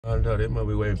I know they might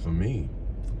be waiting for me.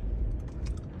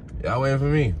 Y'all waiting for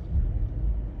me?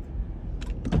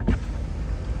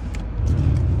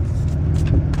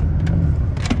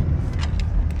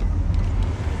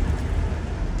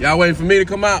 Y'all waiting for me to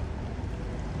come out?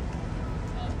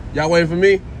 Y'all waiting for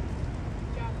me?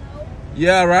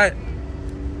 Yeah, right?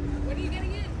 When are you gonna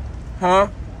get? Huh?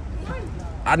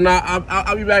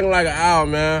 I'll be back in like an hour,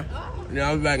 man. Oh. Yeah,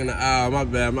 I'll be back in an hour. My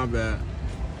bad.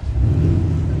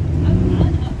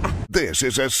 This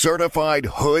is a certified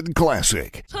hood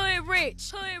classic. Hood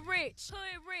rich.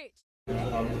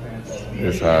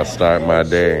 This is how I start my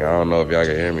day. I don't know if y'all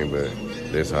can hear me, but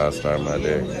this is how I start my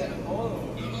day.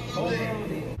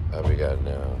 I be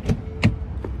goddamn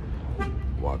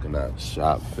walking out the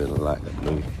shop feeling like a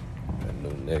new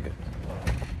nigga.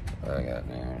 I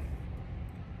goddamn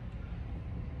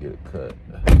get a cut.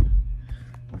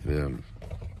 Feel me?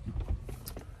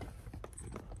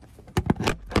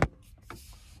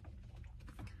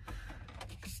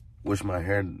 Wish my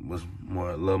hair was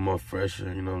a little more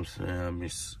fresher, you know what I'm saying? I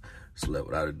mean, slept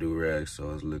without a do-rag,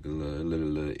 so it's looking a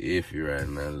little iffy right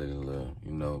now, looking a little,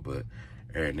 you know, but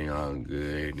everything all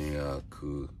good, everything all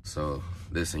cool. So,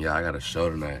 listen, y'all, I got a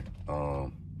show tonight. A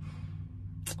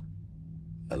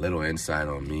little insight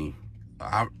on me.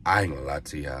 I ain't gonna lie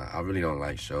to y'all, I really don't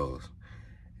like shows.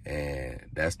 And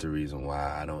that's the reason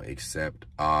why I don't accept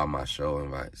all my show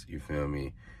invites, you feel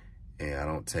me? And I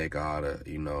don't take all the,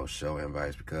 you know, show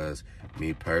invites because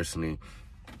me personally,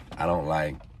 I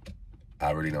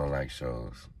really don't like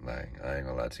shows. Like, I ain't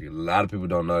gonna lie to you. A lot of people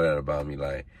don't know that about me.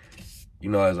 Like, you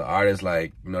know, as an artist,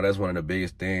 like, you know, that's one of the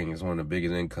biggest things, one of the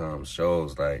biggest incomes,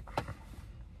 shows, like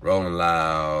Rolling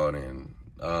Loud and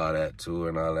all that too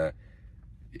and all that.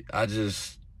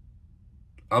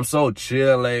 I'm so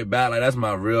chill, laid back. Like, that's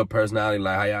my real personality.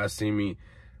 Like, how y'all see me,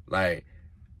 like,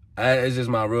 it's just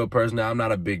my real personality. I'm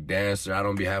not a big dancer. I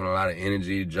don't be having a lot of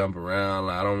energy to jump around.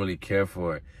 Like, I don't really care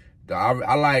for it.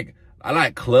 I like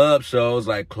club shows,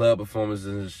 like club performances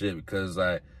and shit, because,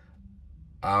 like,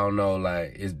 I don't know,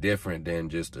 like, it's different than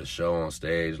just a show on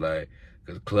stage. Like,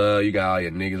 cause club, you got all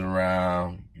your niggas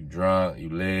around, you drunk, you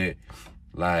lit,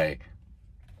 like,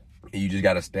 you just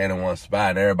gotta stand in one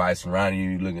spot and everybody surrounding you,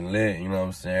 you looking lit, you know what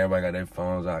I'm saying? Everybody got their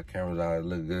phones out, cameras out, it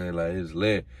look good, like, it's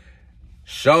lit.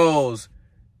 Shows,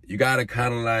 you gotta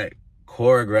kind of like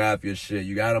choreograph your shit.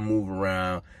 You gotta move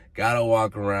around, gotta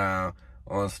walk around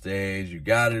on stage. You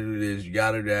gotta do this, you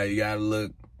gotta do that, you gotta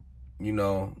look, you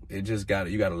know, you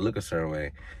gotta look a certain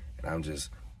way. And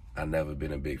I've never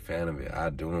been a big fan of it. I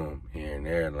do them here and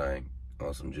there, like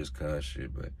on some just cuz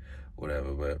shit, but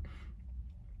whatever.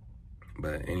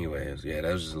 But anyways, yeah,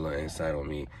 that was just a little insight on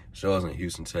me. Shows in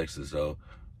Houston, Texas, so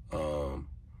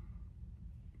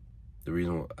the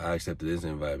reason I accepted this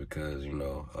invite because, you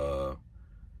know,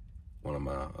 one of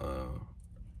my,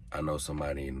 I know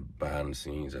somebody behind the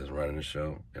scenes that's running the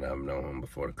show, and I've known him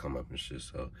before to come up and shit,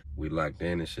 so we locked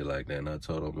in and shit like that, and I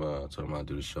told him I'd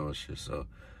do the show and shit, so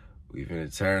we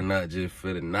finna turn up just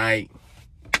for the night,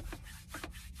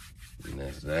 and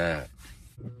that's that.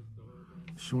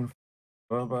 Shooting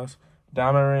for of us.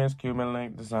 Diamond rings, Cuban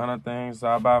link, designer things,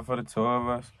 all about for the two of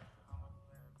us.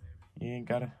 You ain't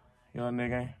got it, your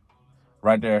nigga ain't.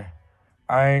 Right there.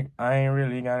 I ain't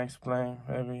really gotta explain,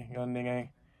 baby. Your nigga ain't.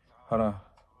 Hold on.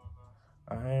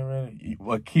 I ain't really.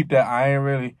 Well, keep that. I ain't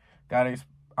really gotta.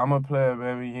 I'm a player,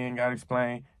 baby. You ain't gotta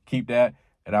explain. Keep that.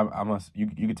 And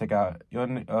you can take out your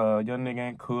nigga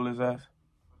ain't cool as us.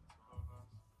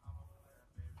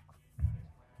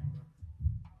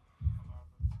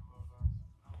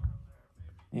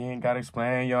 You ain't gotta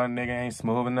explain. Your nigga ain't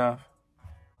smooth enough.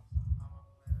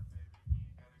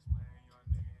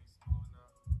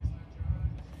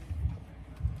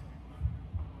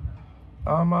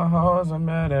 All my hoes are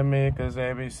mad at me cause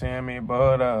they be seeing me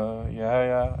bored up,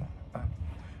 yeah.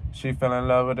 She fell in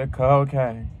love with the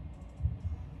cocaine.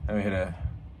 Let me hear that.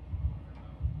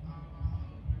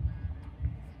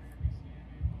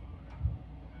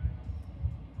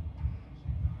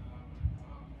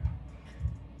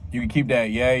 You can keep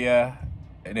that, yeah.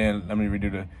 And then let me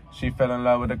redo the, she fell in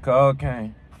love with the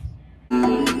cocaine.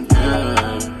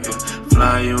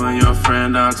 Fly you and your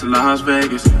friend out to Las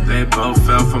Vegas. They both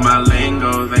fell for my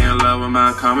lingo. They in love with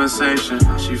my conversation.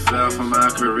 She fell for my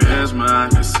charisma. I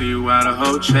can see why the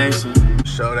hoe chasing.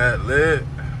 Show that lit.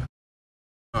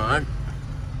 Alright.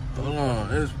 Hold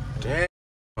on. It's damn.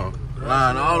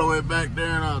 Lying all the way back there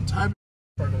and all type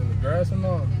of in the grass and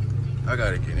all. I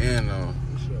gotta get in though.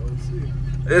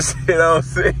 This shit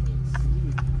OC.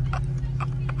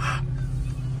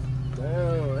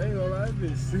 Damn, I ain't gonna lie, I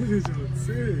just serious with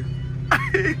serious.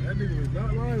 That nigga was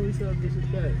not lying when he said this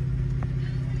shit back.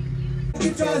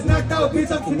 Get your ass knocked out,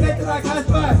 bitch. I'm connected like high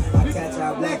spot. I catch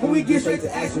y'all black when we get straight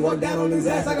to action. Walk down on his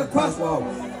ass like a crosswalk.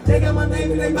 They got my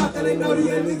name in their mouth and they know the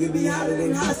young nigga be hotter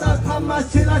than hot sauce. Pop my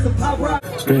shit like some pop rock.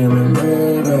 Screaming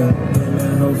murder,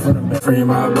 free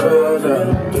my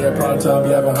brother. Yeah, part time, be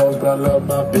having hoes, but I love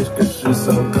my bitch cause she's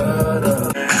so good. I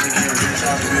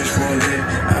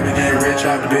be getting rich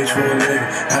off the bitch for a living.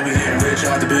 I be getting rich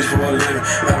off the bitch for a living.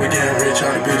 I be getting rich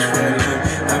off the bitch for a living.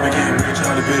 I be getting rich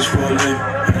off the bitch for a living.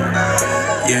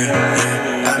 Yeah,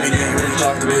 yeah. I be getting rich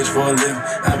off the bitch for a living. I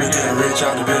be getting rich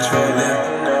off the bitch for a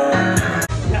living.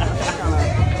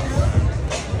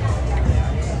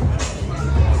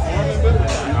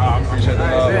 I appreciate the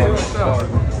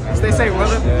love. Stay safe,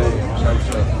 brother. Hey,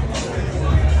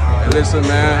 listen,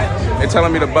 man. They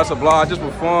telling me to bust a vlog. I just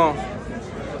performed.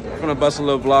 I'm gonna bust a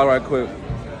little vlog right quick.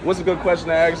 What's a good question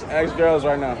to ask girls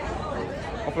right now?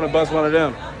 I'm gonna bust one of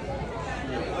them.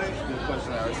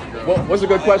 What's a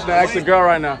good question to ask a girl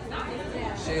right now?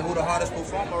 Shit, who the hottest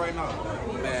performer right now?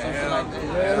 Man,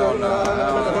 hell no.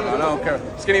 I don't care.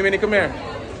 Skinny Mini, come here.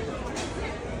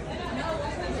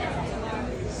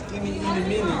 Skinny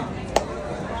Mini.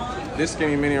 This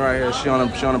Skinny Mini right here, she on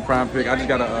a prime pick. I just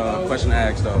got a question to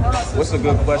ask though. What's a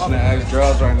good question to ask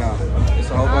girls right now? There's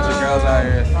a whole bunch of girls out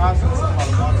here.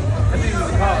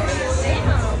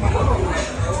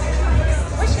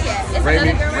 Where's she at? It's Rate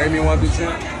another girl. me 1 through 10.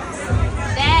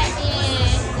 That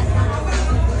is.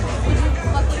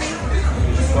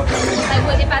 Like,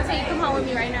 what if I tell you come home with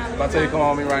me right now? If I tell you come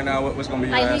on with me right now, what's gonna be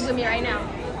your Like, answer? leave with me right now.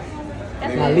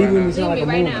 That's Leave it. with me Leave with me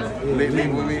right now. Leave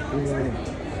with me?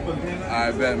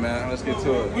 Alright, bet, man. Let's get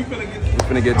to it. We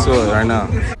finna get to it right now.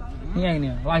 He ain't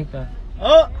even like that.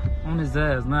 Oh! On his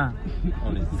ass now.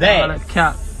 On his ass. All that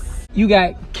cap. You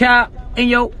got cap in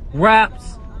your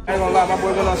raps. I ain't gonna lie, my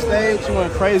boy went on stage, he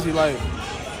went crazy. Like,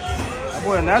 my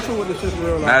boy natural with the shit,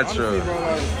 bro. Like, Natural. honestly, bro,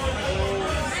 like,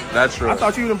 Natural. I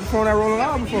thought you didn't perform that Rolling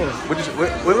Loud before.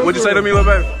 What'd you say to me, little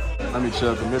baby? Let me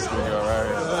chill the Michigan girl right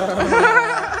here.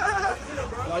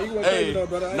 Like, you went Hey, crazy though,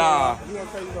 brother. nah. You went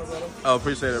crazy though, brother. Oh,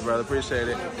 appreciate it, brother. Appreciate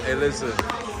it. Hey, listen.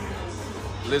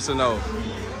 Listen, though.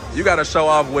 You gotta show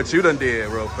off what you done did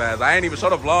real fast. I ain't even show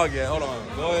the vlog yet. Hold on.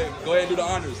 Go ahead and do the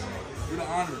honors. Do the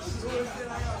honors.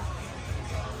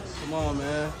 Come on,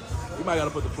 man. You might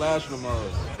gotta put the flash in the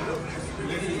mode.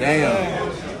 Damn.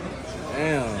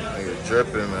 Nigga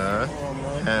dripping, man.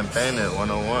 Hand painted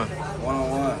 101.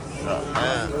 101.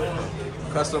 Man.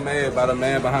 Custom made by the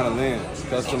man behind the lens.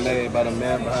 Custom made by the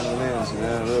man behind the lens,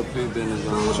 man. Real big business.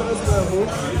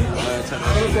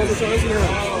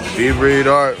 B-Breed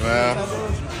Art, man.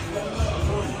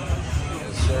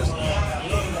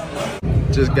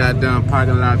 Just got done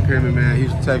parking lot pyramid, man.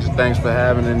 Houston, Texas. Thanks for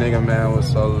having the nigga, man. It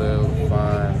was so lit,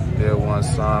 fine. Did one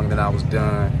song, then I was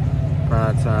done.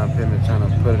 Primetime pyramid trying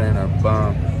to put it in her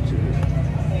bum.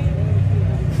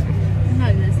 I'm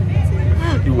not listening to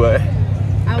it. You what?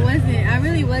 I wasn't. I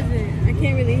really wasn't. I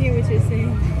can't really hear what you're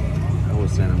saying. I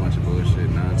was saying a bunch of bullshit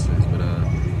nonsense, but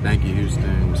thank you, Houston.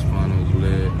 It was fun. It was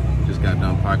lit. Just got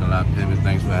done parking lot pyramid.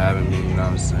 Thanks for having me. You know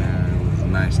what I'm saying? It was a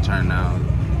nice turnout.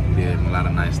 Did a lot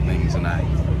of nice things tonight. You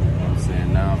know what I'm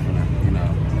saying? Now I'm gonna,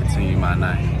 continue my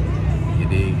night. You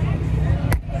dig?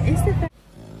 It's the fact.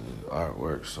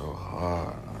 Artwork so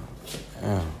hard.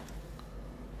 Damn.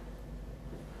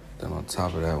 Then on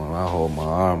top of that, when I hold my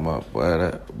arm up, boy,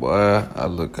 I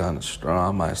look kind of strong.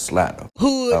 I might slap the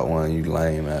that one, you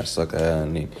lame ass sucker ass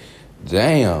knee.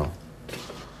 Damn.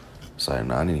 It's like,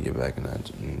 nah, I need to get back in that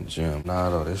gym. Nah,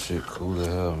 though, this shit cool as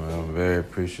hell, man. I'm very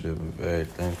appreciative and very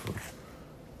thankful.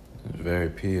 It's very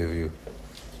P of you.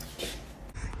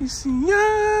 You see,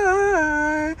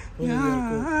 yeah.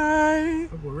 I'm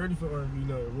ready for R&B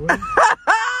now, boy.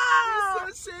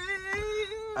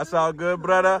 That's all good,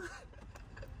 brother.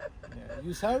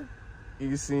 You so?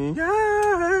 You see, yeah. How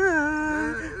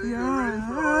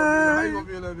you gonna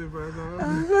be in that bit, bro? I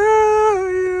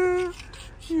love you.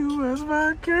 You was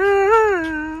my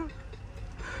girl.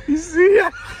 You see,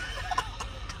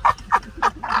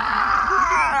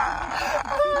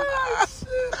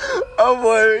 oh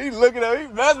boy, he looking at me,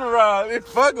 he mesmerized. He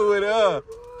fucking with it, huh?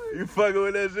 You fucking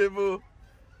with that shit, boo?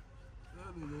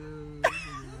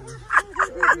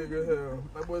 That nigga hell.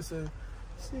 My boy said,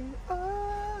 see,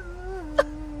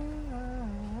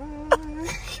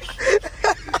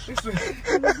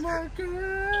 my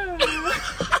girl.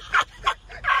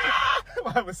 I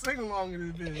have a sing along in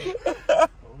this video. Oh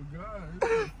God.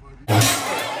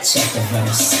 Check the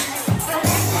verse.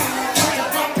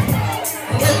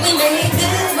 Cause we made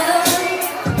good love.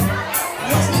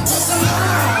 Let's get to some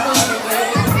more.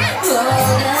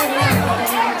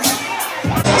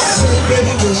 So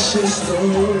baby, what's your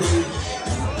story?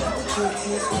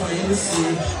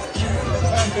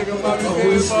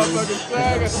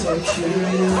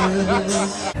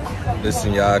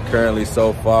 Listen, y'all, currently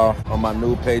so far on my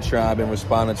new Patreon, I've been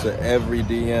responding to every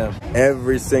DM,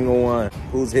 every single one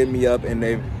who's hit me up and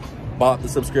they've bought the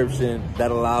subscription that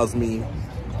allows me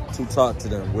to talk to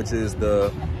them, which is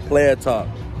the player talk.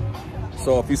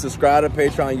 So if you subscribe to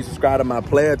Patreon, you subscribe to my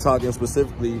player talk, and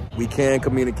specifically, we can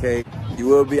communicate. You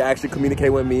will be actually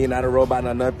communicating with me, not a robot,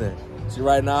 not nothing. See,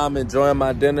 right now I'm enjoying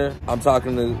my dinner. I'm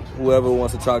talking to whoever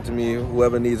wants to talk to me,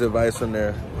 whoever needs advice from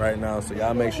there right now. So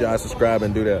y'all make sure y'all subscribe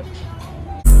and do that.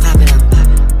 Pop it on,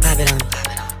 pop it on,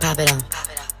 pop it on,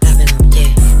 pop it on,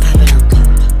 yeah.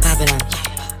 Pop it on,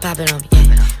 yeah. Pop it on, yeah.